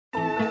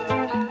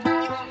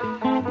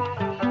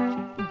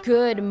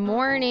Good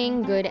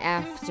morning, good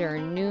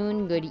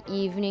afternoon, good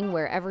evening,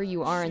 wherever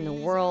you are in the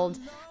world.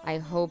 I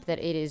hope that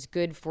it is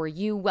good for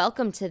you.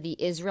 Welcome to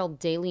the Israel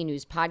Daily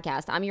News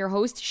Podcast. I'm your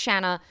host,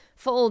 Shanna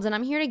Folds, and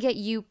I'm here to get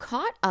you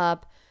caught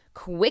up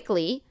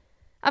quickly.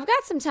 I've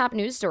got some top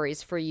news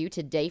stories for you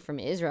today from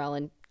Israel,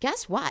 and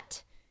guess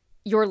what?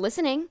 You're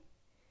listening,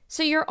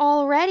 so you're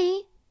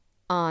already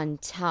on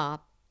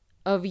top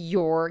of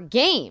your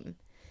game.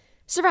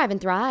 Survive and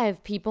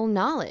thrive, people.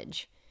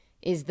 Knowledge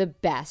is the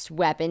best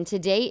weapon.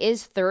 Today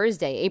is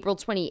Thursday, April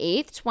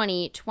 28th,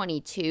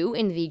 2022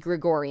 in the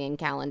Gregorian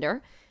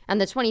calendar, and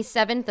the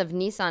 27th of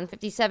Nisan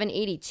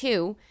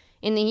 5782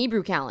 in the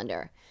Hebrew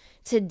calendar.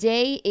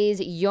 Today is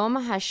Yom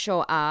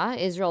HaShoah,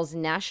 Israel's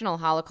National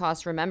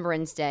Holocaust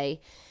Remembrance Day,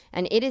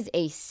 and it is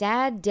a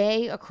sad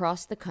day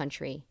across the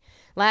country.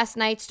 Last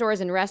night, stores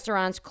and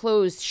restaurants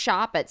closed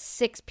shop at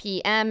 6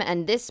 p.m.,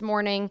 and this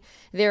morning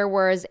there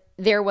was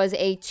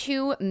a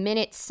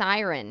 2-minute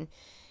siren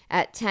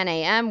at 10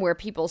 a.m. where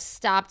people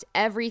stopped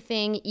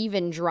everything,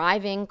 even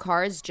driving.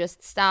 Cars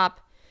just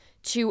stop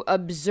to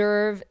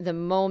observe the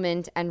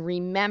moment and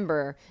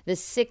remember the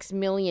 6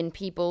 million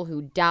people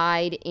who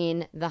died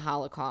in the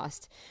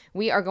Holocaust.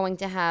 We are going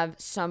to have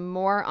some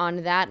more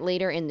on that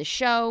later in the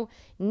show.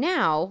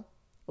 Now,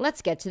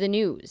 let's get to the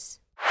news.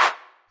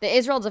 The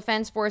Israel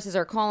Defense Forces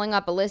are calling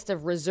up a list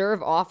of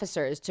reserve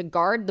officers to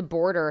guard the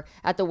border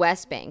at the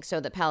West Bank so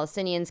that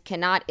Palestinians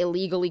cannot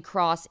illegally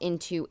cross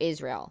into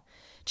Israel.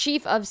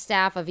 Chief of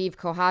Staff Aviv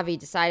Kohavi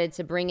decided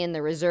to bring in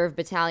the reserve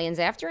battalions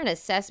after an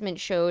assessment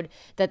showed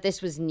that this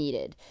was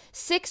needed.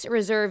 6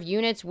 reserve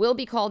units will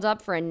be called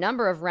up for a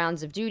number of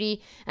rounds of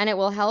duty, and it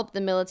will help the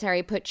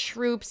military put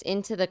troops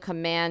into the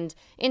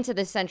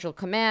central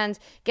command,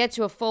 get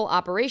to a full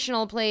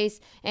operational place,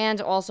 and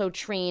also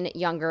train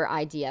younger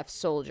IDF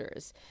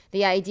soldiers.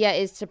 The idea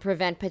is to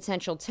prevent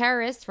potential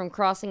terrorists from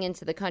crossing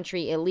into the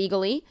country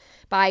illegally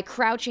by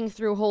crouching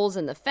through holes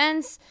in the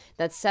fence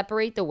that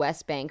separate the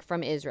West Bank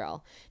from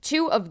Israel.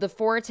 2 of the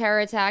 4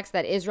 terror attacks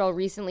that Israel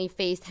recently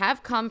faced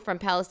have come from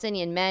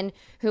Palestinian men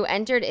who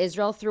entered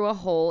Israel through a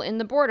hole in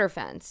the border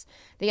fence.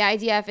 The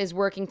IDF is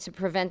working to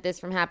prevent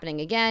this from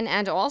happening again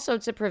and also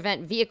to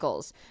prevent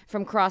vehicles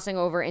from crossing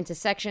over into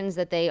sections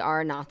that they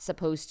are not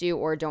supposed to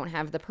or don't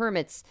have the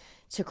permits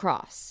to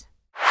cross.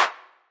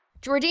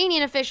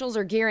 Jordanian officials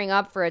are gearing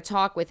up for a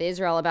talk with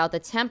Israel about the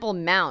Temple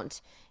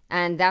Mount,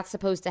 and that's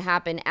supposed to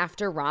happen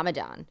after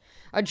Ramadan.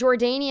 A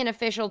Jordanian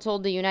official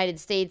told the United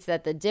States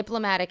that the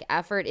diplomatic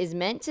effort is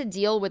meant to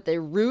deal with the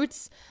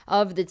roots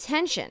of the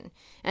tension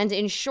and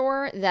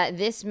ensure that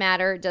this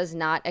matter does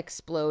not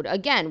explode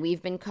again.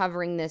 We've been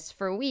covering this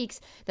for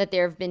weeks, that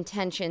there have been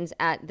tensions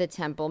at the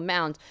Temple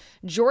Mount.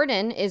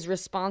 Jordan is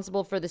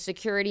responsible for the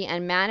security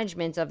and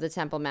management of the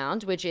Temple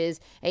Mount, which is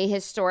a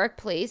historic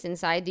place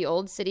inside the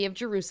old city of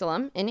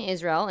Jerusalem in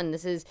Israel, and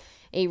this is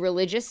a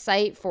religious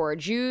site for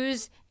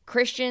Jews,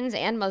 Christians,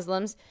 and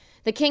Muslims.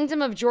 The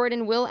Kingdom of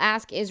Jordan will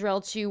ask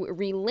Israel to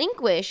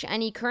relinquish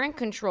any current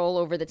control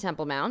over the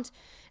Temple Mount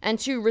and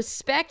to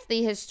respect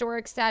the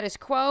historic status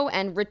quo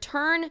and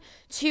return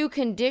to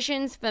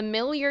conditions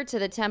familiar to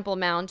the Temple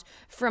Mount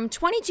from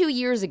 22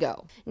 years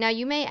ago. Now,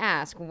 you may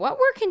ask, what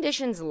were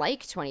conditions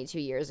like 22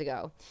 years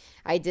ago?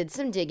 I did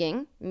some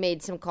digging,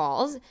 made some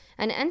calls,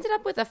 and ended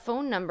up with a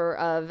phone number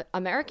of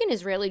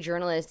American-Israeli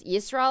journalist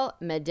Yisrael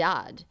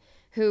Medad,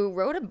 who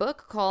wrote a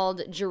book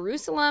called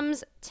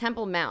Jerusalem's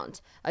Temple Mount,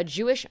 a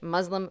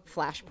Jewish-Muslim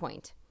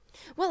Flashpoint.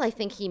 Well, I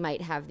think he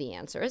might have the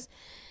answers.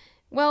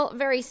 Well,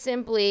 very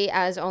simply,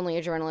 as only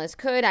a journalist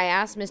could, I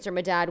asked Mr.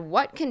 Medad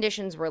what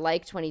conditions were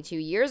like 22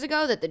 years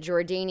ago that the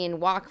Jordanian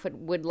Waqf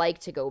would like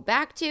to go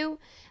back to,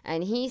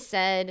 and he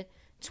said,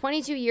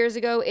 22 years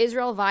ago,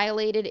 Israel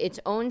violated its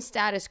own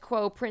status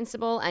quo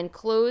principle and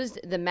closed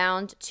the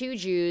Mount to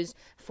Jews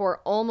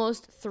for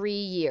almost 3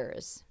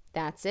 years.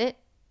 That's it.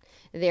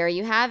 There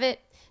you have it.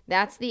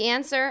 That's the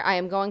answer. I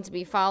am going to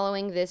be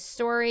following this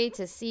story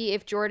to see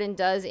if Jordan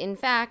does, in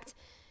fact,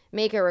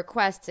 make a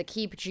request to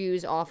keep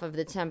Jews off of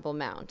the Temple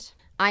Mount.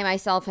 I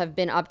myself have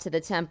been up to the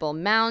Temple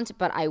Mount,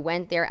 but I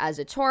went there as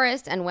a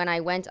tourist, and when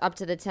I went up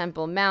to the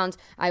Temple Mount,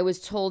 I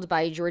was told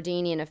by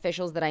Jordanian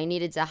officials that I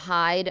needed to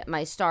hide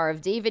my Star of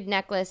David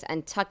necklace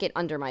and tuck it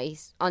under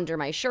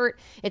my shirt.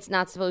 It's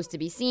not supposed to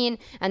be seen,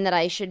 and that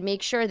I should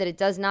make sure that it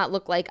does not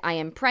look like I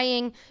am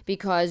praying,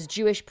 because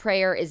Jewish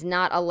prayer is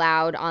not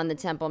allowed on the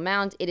Temple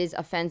Mount. It is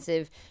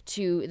offensive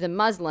to the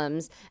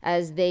Muslims,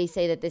 as they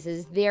say that this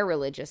is their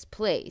religious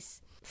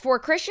place. For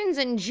Christians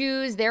and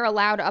Jews, they're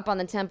allowed up on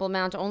the Temple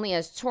Mount only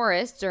as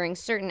tourists during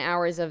certain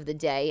hours of the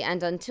day,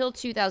 and until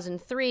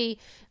 2003,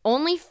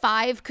 only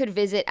 5 could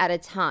visit at a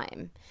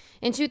time.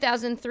 In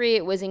 2003,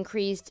 it was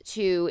increased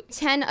to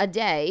 10 a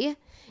day.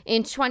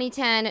 In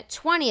 2010,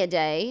 20 a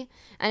day,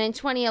 and in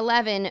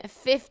 2011,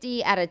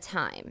 50 at a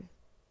time.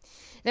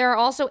 There are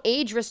also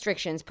age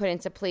restrictions put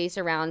into place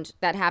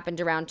that happened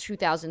around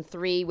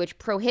 2003, which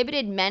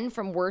prohibited men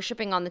from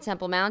worshiping on the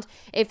Temple Mount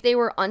if they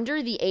were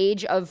under the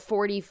age of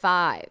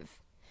 45.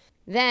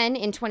 Then,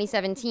 in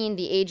 2017,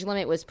 the age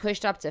limit was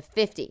pushed up to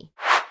 50.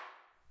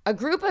 A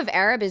group of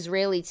Arab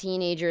Israeli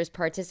teenagers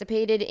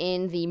participated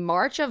in the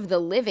March of the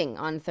Living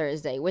on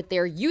Thursday, with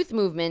their youth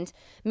movement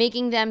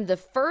making them the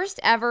first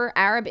ever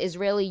Arab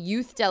Israeli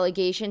youth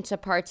delegation to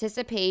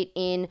participate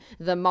in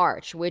the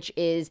march, which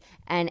is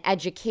an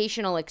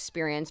educational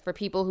experience for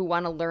people who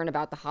want to learn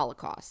about the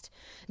Holocaust.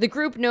 The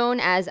group,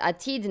 known as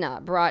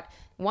Atidna, brought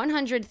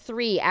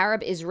 103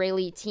 Arab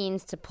Israeli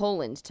teens to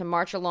Poland to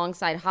march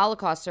alongside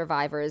Holocaust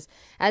survivors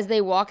as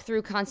they walk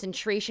through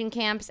concentration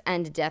camps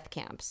and death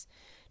camps.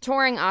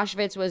 Touring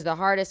Auschwitz was the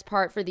hardest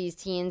part for these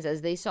teens,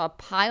 as they saw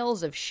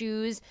piles of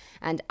shoes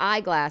and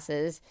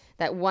eyeglasses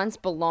that once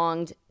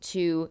belonged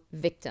to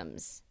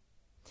victims.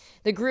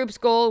 The group's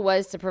goal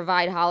was to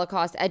provide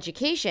Holocaust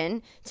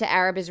education to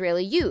Arab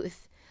Israeli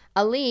youth.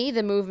 Ali,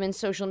 the movement's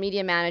social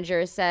media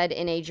manager, said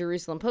in a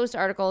Jerusalem Post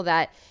article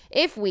that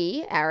if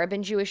we, Arab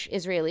and Jewish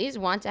Israelis,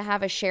 want to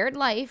have a shared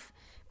life,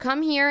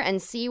 come here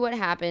and see what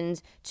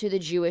happened to the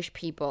Jewish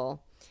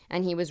people.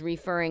 And he was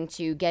referring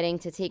to getting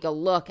to take a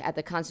look at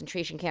the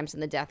concentration camps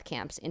and the death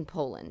camps in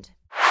Poland.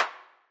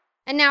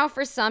 And now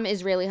for some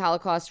Israeli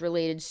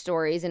Holocaust-related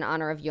stories in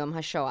honor of Yom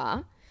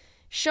HaShoah.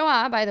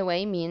 Shoah, by the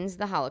way, means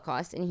the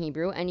Holocaust in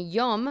Hebrew, and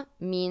Yom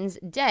means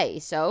day,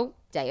 so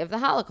Day of the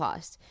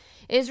Holocaust.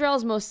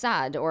 Israel's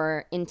Mossad,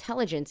 or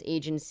intelligence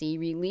agency,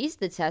 released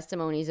the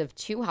testimonies of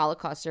 2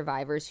 Holocaust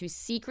survivors who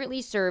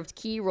secretly served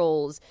key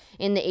roles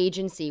in the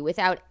agency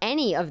without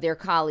any of their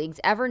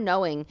colleagues ever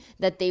knowing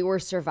that they were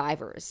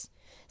survivors.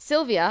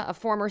 Sylvia, a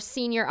former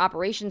senior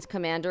operations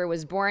commander,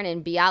 was born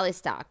in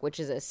Białystok, which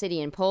is a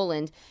city in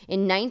Poland,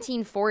 in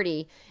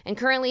 1940 and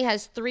currently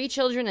has 3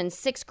 children and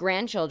 6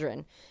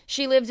 grandchildren.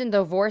 She lived in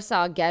the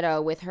Warsaw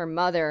ghetto with her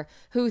mother,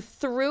 who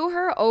threw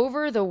her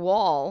over the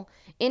wall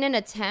in an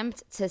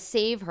attempt to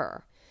save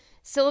her.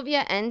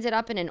 Sylvia ended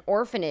up in an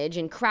orphanage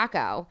in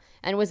Krakow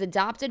and was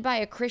adopted by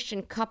a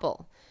Christian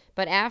couple.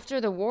 But after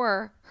the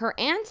war, her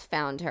aunt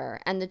found her,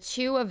 and the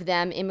 2 of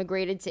them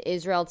immigrated to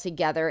Israel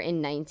together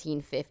in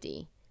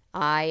 1950.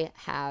 I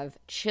have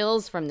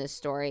chills from this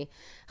story.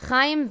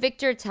 Chaim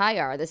Victor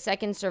Tayar, the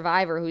second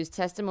survivor whose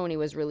testimony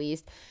was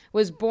released,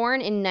 was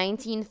born in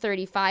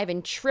 1935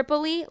 in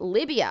Tripoli,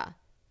 Libya.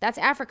 That's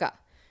Africa,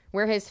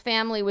 where his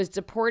family was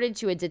deported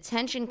to a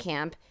detention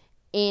camp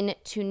in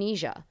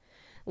Tunisia.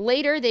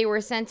 Later, they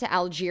were sent to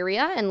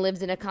Algeria and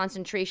lived in a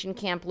concentration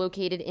camp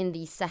located in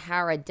the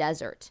Sahara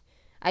Desert.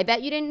 I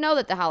bet you didn't know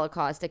that the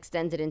Holocaust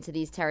extended into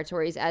these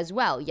territories as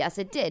well. Yes,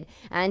 it did.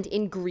 And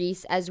in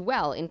Greece as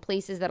well, in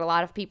places that a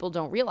lot of people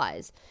don't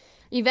realize.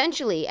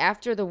 Eventually,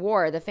 after the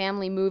war, the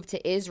family moved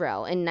to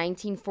Israel in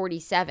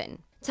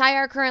 1947.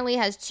 Tayar currently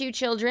has 2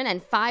 children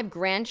and 5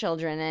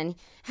 grandchildren and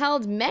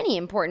held many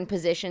important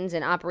positions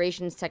in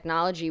operations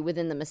technology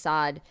within the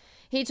Mossad.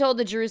 He told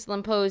the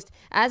Jerusalem Post,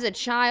 as a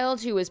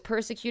child who was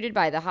persecuted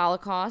by the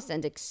Holocaust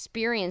and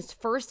experienced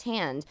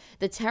firsthand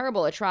the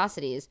terrible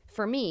atrocities,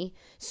 for me,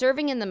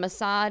 serving in the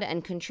Mossad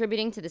and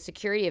contributing to the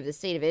security of the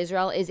state of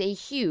Israel is a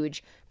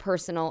huge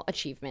personal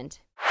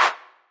achievement.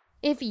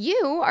 If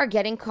you are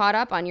getting caught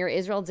up on your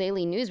Israel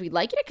Daily News, we'd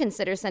like you to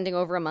consider sending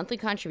over a monthly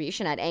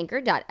contribution at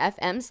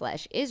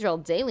anchor.fm/Israel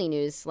Daily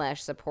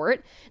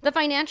News/support. The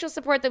financial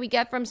support that we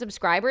get from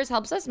subscribers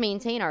helps us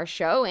maintain our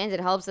show, and it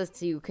helps us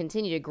to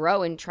continue to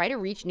grow and try to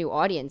reach new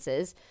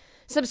audiences.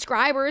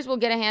 Subscribers will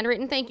get a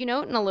handwritten thank you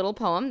note and a little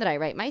poem that I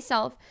write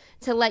myself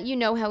to let you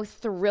know how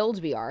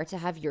thrilled we are to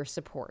have your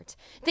support.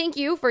 Thank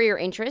you for your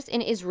interest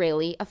in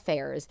Israeli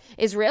affairs,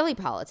 Israeli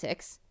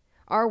politics,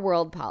 our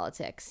world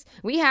politics.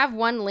 We have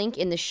one link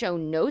in the show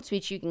notes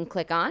which you can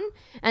click on,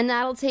 and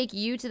that'll take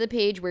you to the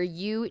page where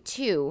you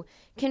too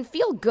can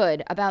feel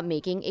good about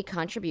making a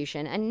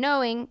contribution and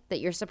knowing that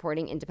you're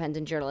supporting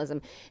independent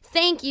journalism.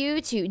 Thank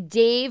you to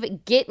Dave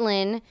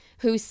Gitlin,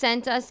 who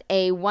sent us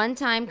a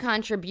one-time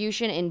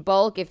contribution in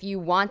bulk. If you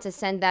want to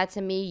send that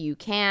to me, you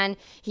can.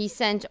 He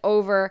sent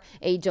over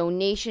a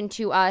donation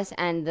to us,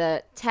 and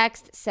the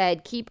text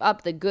said, "Keep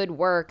up the good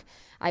work."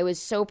 I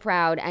was so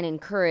proud and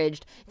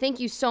encouraged.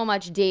 Thank you so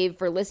much, Dave,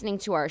 for listening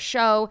to our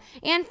show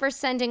and for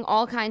sending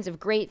all kinds of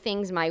great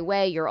things my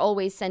way. You're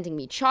always sending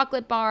me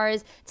chocolate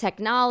bars,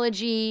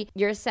 technology.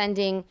 You're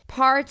sending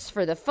parts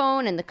for the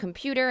phone and the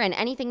computer and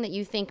anything that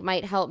you think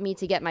might help me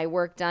to get my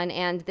work done.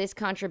 And this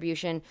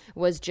contribution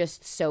was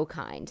just so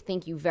kind.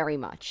 Thank you very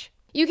much.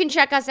 You can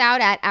check us out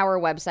at our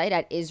website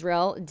at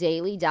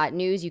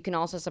israeldaily.news. You can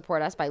also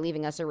support us by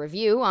leaving us a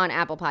review on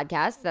Apple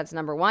Podcasts. That's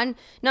number 1.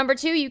 Number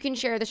 2, you can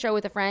share the show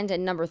with a friend.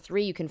 And number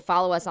 3, you can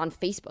follow us on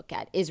Facebook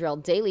at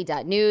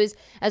israeldaily.news,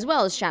 as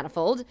well as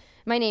Shanafold.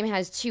 My name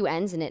has 2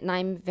 N's in it, and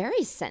I'm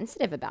very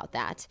sensitive about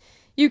that.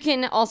 You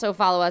can also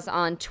follow us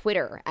on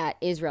Twitter at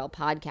Israel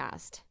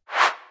Podcast.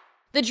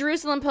 The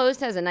Jerusalem Post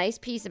has a nice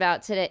piece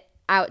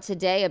out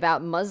today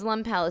about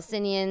Muslim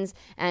Palestinians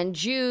and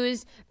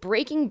Jews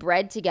breaking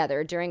bread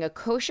together during a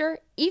kosher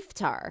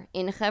iftar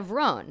in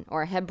Hebron,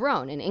 or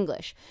Hebron in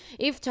English.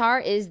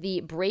 Iftar is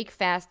the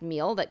break-fast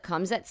meal that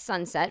comes at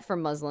sunset for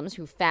Muslims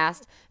who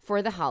fast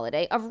for the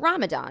holiday of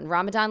Ramadan.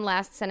 Ramadan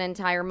lasts an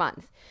entire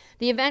month.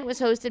 The event was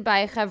hosted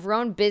by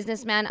Hebron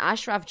businessman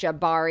Ashraf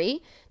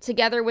Jabari,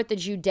 together with the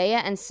Judea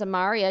and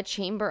Samaria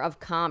Chamber of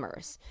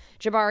Commerce.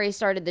 Jabari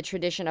started the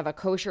tradition of a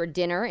kosher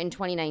dinner in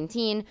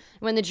 2019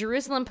 when the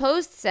Jerusalem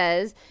Post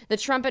says the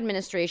Trump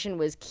administration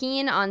was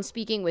keen on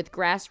speaking with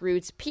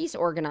grassroots peace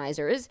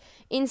organizers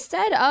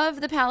instead of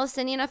the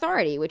Palestinian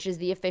Authority, which is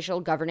the official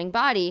governing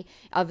body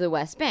of the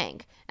West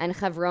Bank. And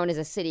Hebron is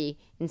a city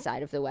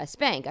inside of the West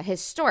Bank, a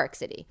historic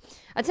city.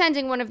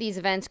 Attending one of these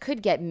events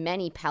could get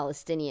many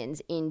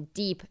Palestinians in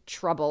deep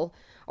trouble,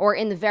 or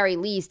in the very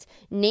least,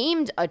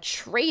 named a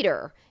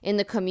traitor in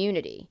the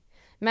community.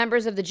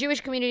 Members of the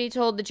Jewish community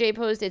told the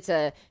J-Post it's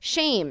a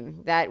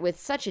shame that with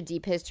such a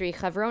deep history,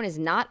 Hebron is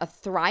not a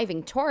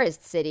thriving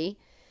tourist city.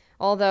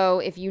 Although,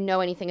 if you know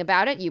anything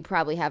about it, you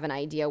probably have an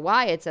idea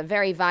why. It's a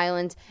very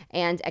violent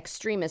and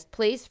extremist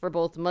place for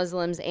both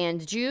Muslims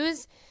and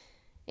Jews.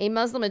 A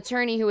Muslim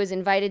attorney who was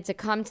invited to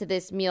come to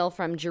this meal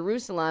from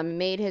Jerusalem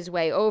made his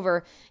way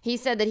over. He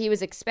said that he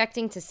was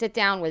expecting to sit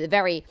down with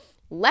very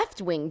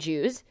left-wing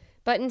Jews,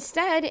 but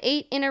instead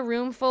ate in a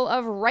room full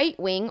of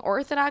right-wing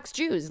Orthodox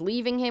Jews,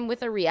 leaving him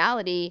with a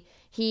reality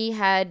he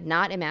had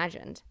not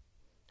imagined.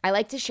 I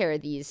like to share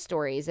these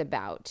stories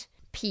about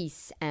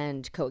peace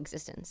and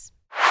coexistence.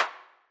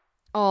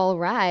 All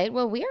right,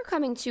 well, we are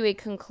coming to a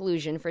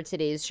conclusion for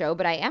today's show,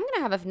 but I am going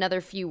to have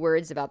another few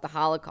words about the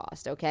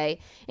Holocaust, okay?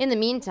 In the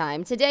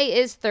meantime, today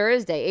is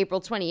Thursday, April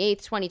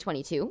 28th,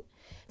 2022.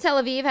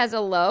 Tel Aviv has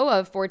a low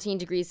of 14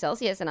 degrees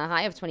Celsius and a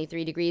high of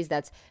 23 degrees.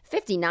 That's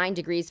 59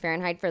 degrees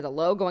Fahrenheit for the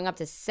low, going up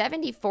to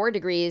 74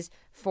 degrees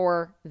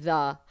for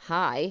the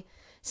high.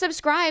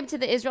 Subscribe to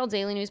the Israel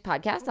Daily News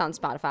podcast on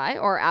Spotify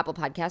or Apple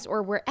Podcasts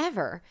or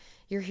wherever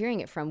you're hearing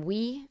it from.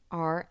 We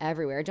are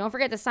everywhere. Don't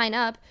forget to sign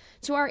up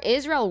to our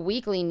Israel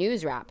Weekly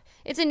News Wrap.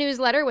 It's a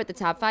newsletter with the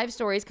top 5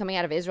 stories coming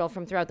out of Israel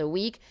from throughout the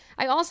week.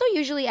 I also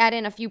usually add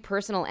in a few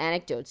personal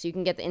anecdotes so you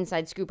can get the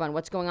inside scoop on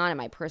what's going on in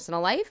my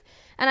personal life.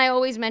 And I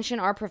always mention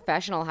our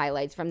professional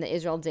highlights from the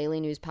Israel Daily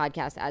News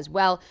podcast as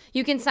well.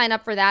 You can sign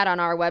up for that on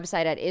our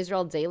website at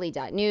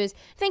israeldaily.news.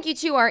 Thank you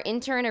to our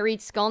intern, Arit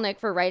Skolnick,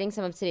 for writing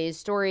some of today's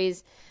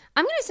stories.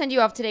 I'm going to send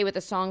you off today with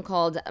a song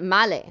called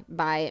Male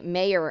by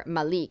Meir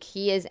Malik.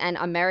 He is an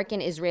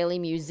American-Israeli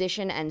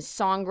musician and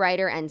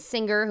songwriter and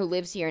singer who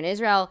lives here in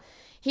Israel.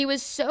 He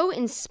was so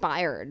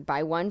inspired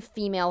by one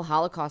female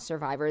Holocaust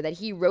survivor that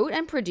he wrote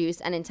and produced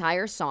an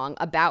entire song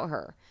about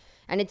her.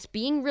 And it's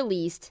being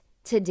released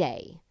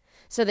today.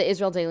 So the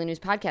Israel Daily News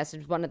podcast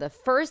is one of the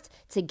first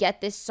to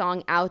get this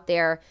song out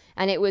there,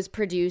 and it was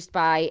produced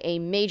by a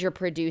major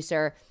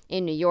producer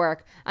in New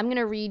York. I'm going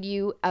to read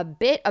you a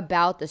bit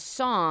about the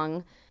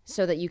song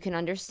so that you can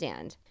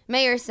understand.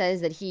 Meir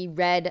says that he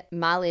read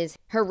Male's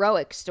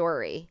heroic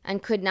story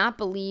and could not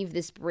believe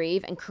this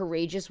brave and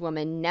courageous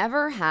woman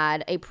never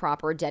had a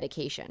proper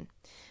dedication.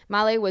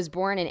 Male was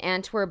born in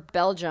Antwerp,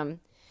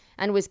 Belgium,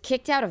 and was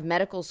kicked out of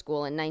medical school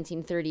in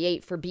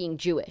 1938 for being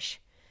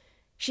Jewish.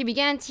 She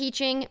began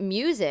teaching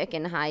music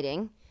in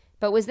hiding,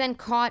 but was then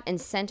caught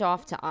and sent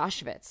off to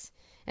Auschwitz.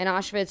 In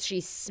Auschwitz,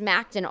 she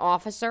smacked an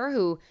officer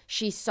who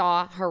she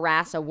saw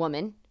harass a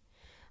woman.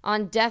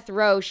 On death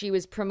row, she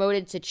was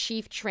promoted to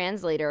chief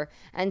translator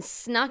and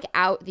snuck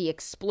out the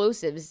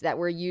explosives that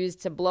were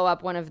used to blow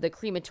up one of the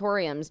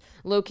crematoriums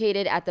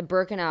located at the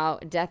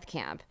Birkenau death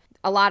camp.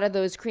 A lot of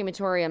those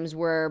crematoriums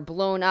were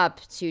blown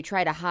up to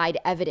try to hide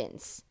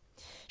evidence.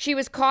 She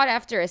was caught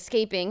after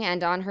escaping,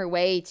 and on her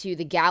way to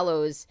the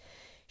gallows,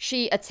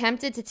 she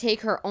attempted to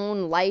take her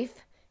own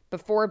life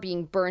before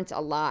being burnt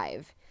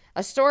alive.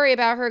 A story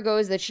about her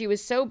goes that she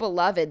was so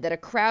beloved that a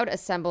crowd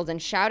assembled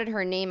and shouted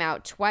her name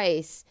out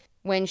twice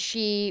when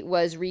she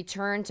was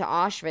returned to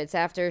Auschwitz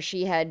after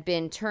she had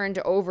been turned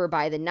over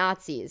by the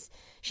Nazis.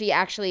 She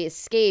actually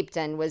escaped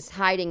and was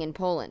hiding in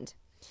Poland.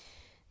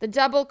 The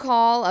double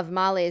call of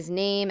Male's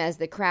name as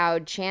the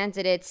crowd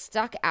chanted it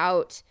stuck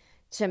out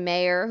to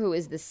Meir, who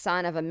is the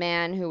son of a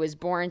man who was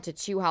born to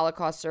 2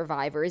 Holocaust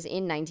survivors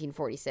in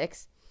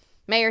 1946.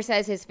 Meir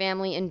says his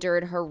family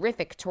endured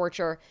horrific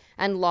torture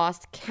and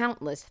lost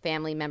countless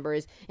family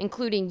members,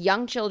 including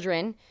young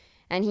children,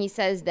 and he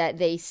says that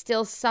they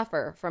still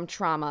suffer from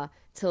trauma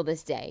till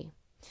this day.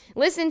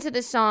 Listen to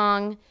the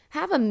song,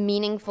 have a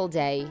meaningful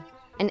day,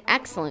 an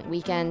excellent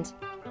weekend,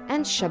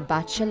 and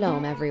Shabbat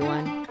Shalom,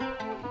 everyone.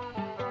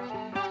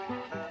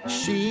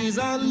 She's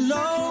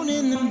alone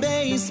in the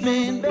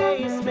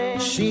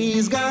basement.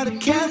 She's got a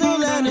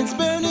candle and it's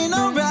burning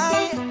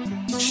alright.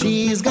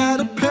 She's got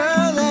a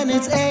pearl and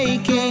it's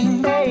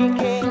aching.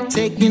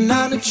 Taking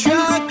on a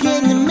truck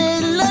in the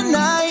middle of the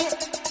night.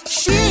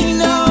 She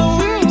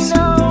knows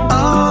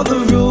all the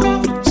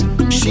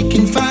rules. She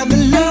can find the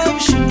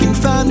love, she can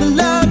find the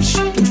love, she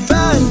can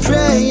find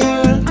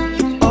prayer,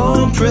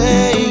 oh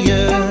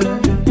prayer.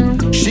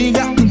 She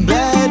got the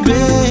bad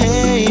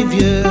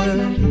behavior.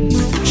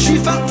 She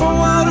fought for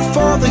water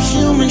for the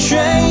human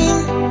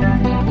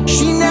train.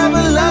 She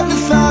never loved the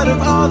thought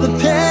of all the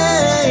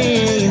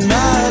pain.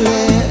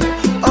 Male,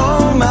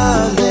 oh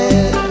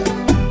Male,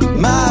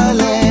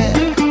 Male,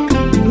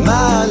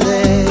 Male.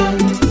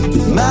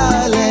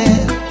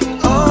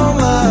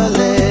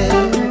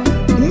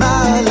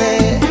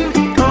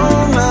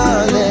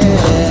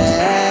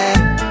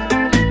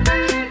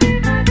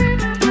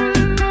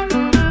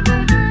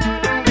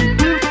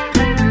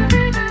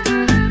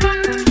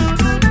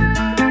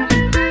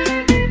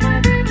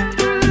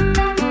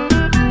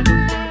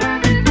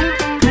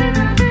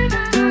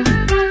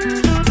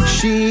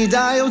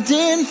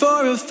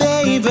 for a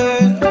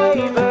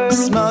favor.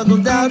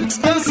 Smuggled out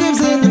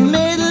explosives in the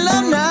middle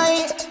of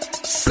night.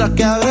 Stuck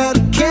out at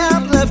a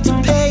camp, left a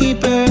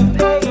paper.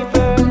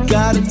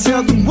 Gotta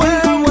tell the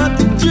world what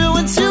they're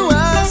doing to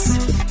us.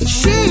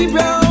 She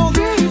broke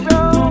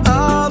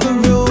all the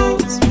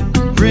rules.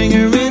 Bring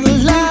her in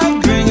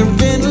alive, bring her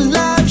in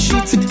alive. She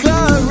took a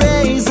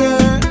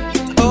razor,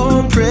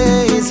 oh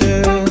praise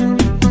her.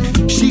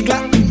 She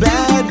got the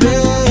bad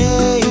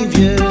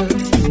behavior.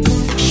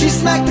 She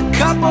smacked a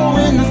couple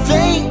in the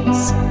face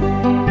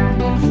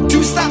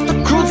to stop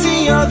the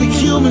cruelty of the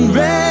human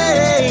race.